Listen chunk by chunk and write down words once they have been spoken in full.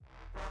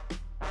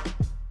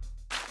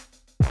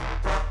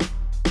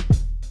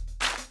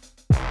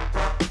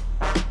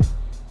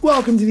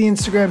Welcome to the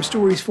Instagram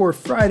stories for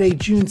Friday,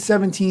 June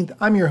 17th.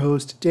 I'm your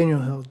host,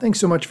 Daniel Hill. Thanks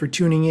so much for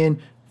tuning in.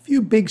 A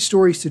few big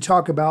stories to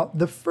talk about.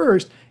 The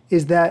first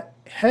is that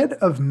head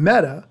of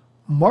Meta,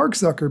 Mark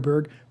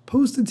Zuckerberg,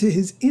 posted to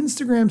his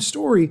Instagram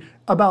story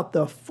about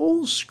the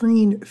full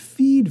screen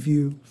feed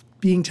view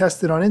being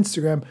tested on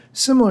Instagram,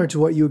 similar to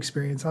what you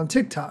experience on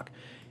TikTok.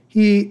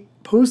 He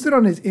posted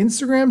on his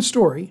Instagram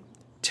story,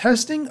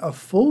 testing a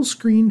full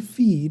screen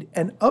feed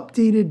and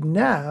updated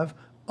nav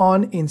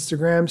on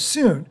Instagram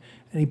soon.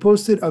 And he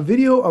posted a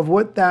video of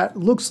what that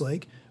looks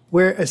like,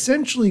 where it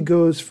essentially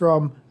goes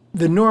from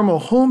the normal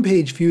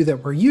homepage view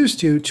that we're used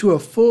to a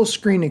full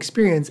screen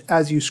experience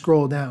as you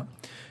scroll down.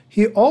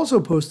 He also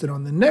posted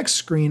on the next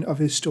screen of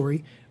his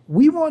story,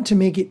 "We want to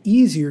make it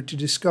easier to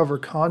discover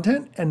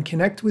content and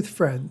connect with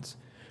friends.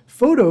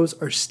 Photos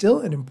are still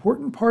an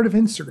important part of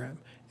Instagram,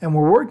 and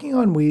we're working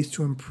on ways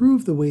to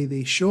improve the way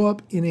they show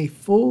up in a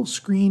full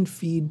screen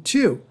feed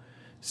too.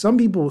 Some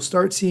people will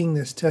start seeing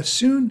this test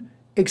soon.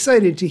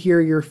 Excited to hear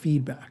your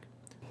feedback."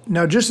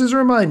 Now, just as a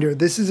reminder,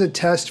 this is a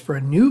test for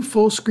a new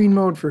full screen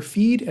mode for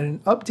feed and an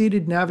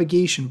updated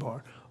navigation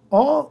bar,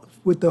 all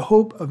with the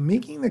hope of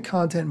making the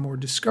content more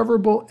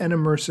discoverable and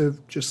immersive,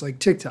 just like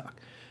TikTok.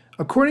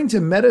 According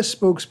to Meta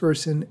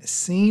spokesperson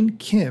Sane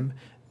Kim,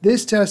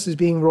 this test is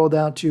being rolled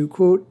out to,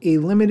 quote, "a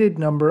limited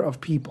number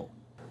of people."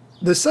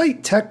 The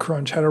site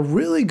TechCrunch had a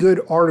really good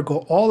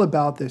article all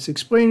about this,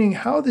 explaining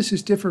how this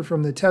is different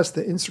from the test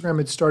that Instagram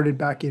had started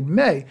back in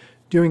May,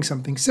 doing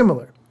something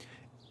similar.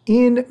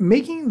 In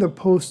making the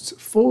posts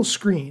full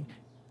screen,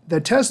 the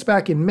test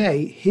back in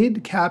May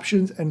hid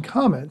captions and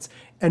comments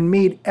and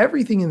made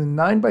everything in the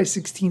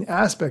 9:16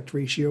 aspect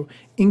ratio,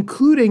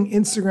 including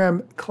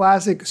Instagram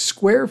classic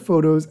square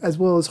photos as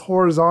well as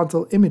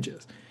horizontal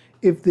images.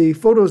 If the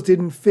photos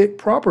didn't fit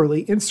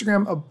properly,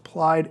 Instagram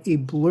applied a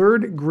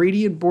blurred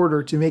gradient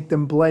border to make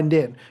them blend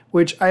in,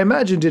 which I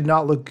imagine did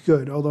not look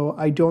good, although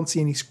I don't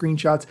see any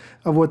screenshots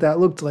of what that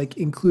looked like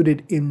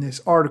included in this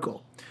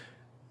article.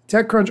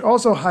 TechCrunch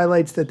also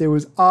highlights that there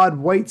was odd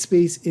white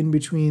space in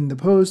between the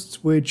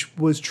posts, which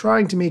was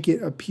trying to make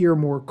it appear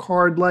more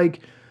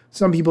card-like.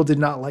 Some people did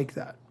not like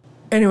that.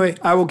 Anyway,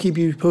 I will keep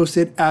you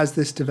posted as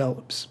this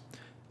develops.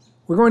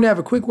 We're going to have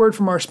a quick word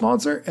from our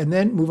sponsor and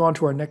then move on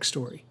to our next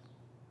story.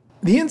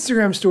 The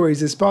Instagram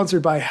Stories is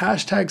sponsored by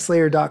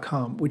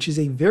 #Slayer.com, which is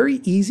a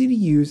very easy to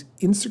use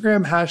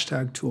Instagram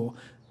hashtag tool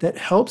that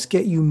helps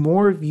get you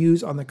more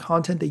views on the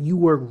content that you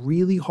work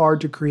really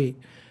hard to create.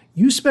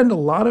 You spend a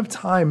lot of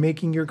time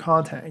making your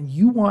content and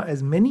you want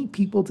as many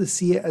people to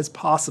see it as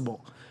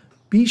possible.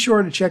 Be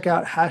sure to check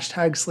out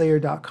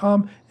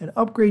 #Slayer.com and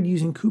upgrade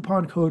using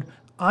coupon code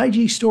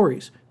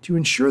IGStories to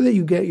ensure that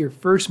you get your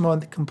first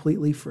month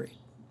completely free.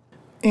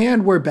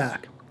 And we're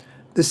back.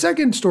 The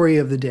second story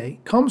of the day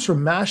comes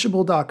from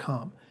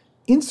Mashable.com.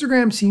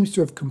 Instagram seems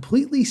to have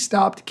completely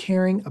stopped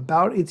caring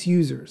about its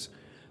users.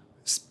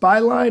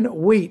 Byline,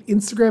 wait,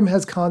 Instagram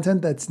has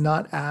content that's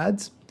not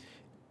ads?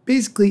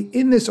 Basically,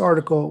 in this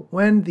article,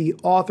 when the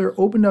author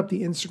opened up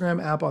the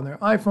Instagram app on their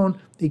iPhone,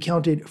 they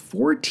counted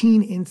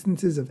 14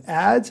 instances of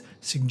ads,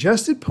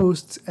 suggested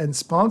posts, and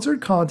sponsored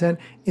content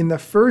in the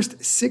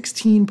first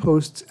 16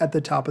 posts at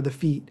the top of the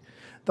feed.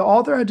 The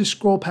author had to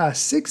scroll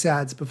past 6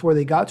 ads before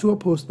they got to a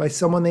post by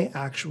someone they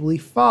actually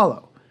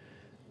follow.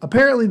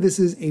 Apparently, this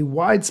is a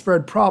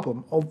widespread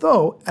problem,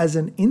 although as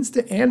an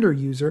Instander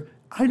user,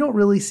 I don't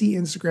really see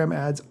Instagram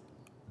ads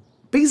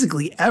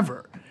basically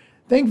ever.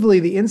 Thankfully,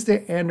 the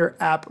Instander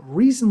app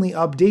recently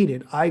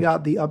updated. I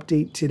got the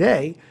update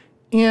today,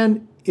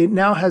 and it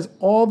now has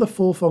all the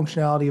full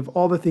functionality of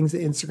all the things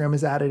that Instagram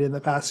has added in the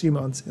past few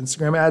months.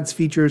 Instagram adds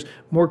features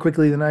more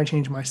quickly than I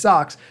change my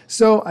socks,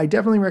 so I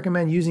definitely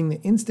recommend using the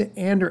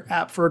Instander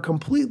app for a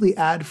completely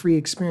ad-free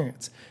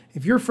experience.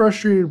 If you're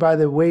frustrated by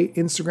the way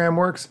Instagram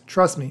works,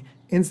 trust me,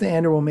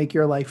 Instander will make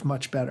your life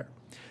much better.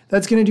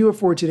 That's going to do it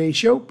for today's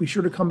show. Be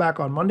sure to come back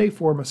on Monday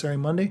for Mosseri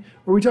Monday,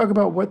 where we talk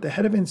about what the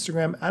head of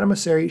Instagram, Adam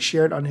Mosseri,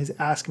 shared on his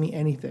Ask Me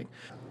Anything.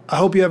 I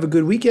hope you have a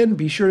good weekend.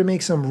 Be sure to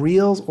make some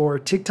Reels or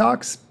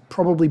TikToks,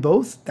 probably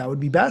both. That would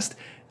be best.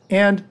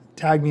 And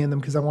tag me in them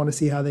because I want to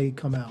see how they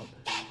come out.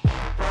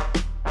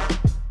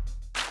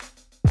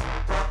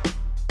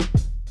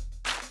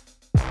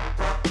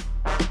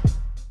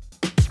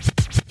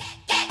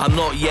 I'm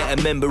not yet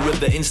a member of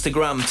the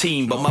Instagram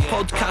team, but my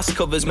podcast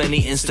covers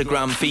many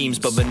Instagram themes.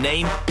 But the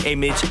name,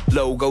 image,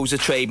 logos are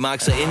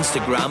trademarks of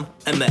Instagram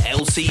and the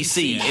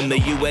LCC in the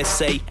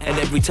USA and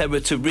every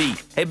territory.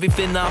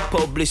 Everything I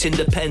publish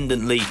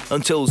independently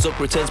until Zuck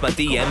returns my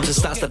DMs and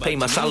starts to pay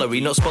my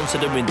salary. Not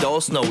sponsored or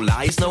endorsed, no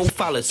lies, no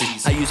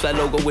fallacies. I use their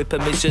logo with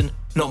permission,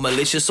 not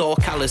malicious or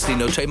callously.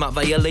 No trademark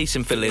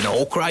violation, filling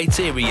all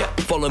criteria.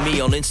 Follow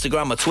me on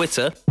Instagram or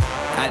Twitter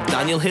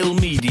 @Daniel Hill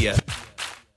Media.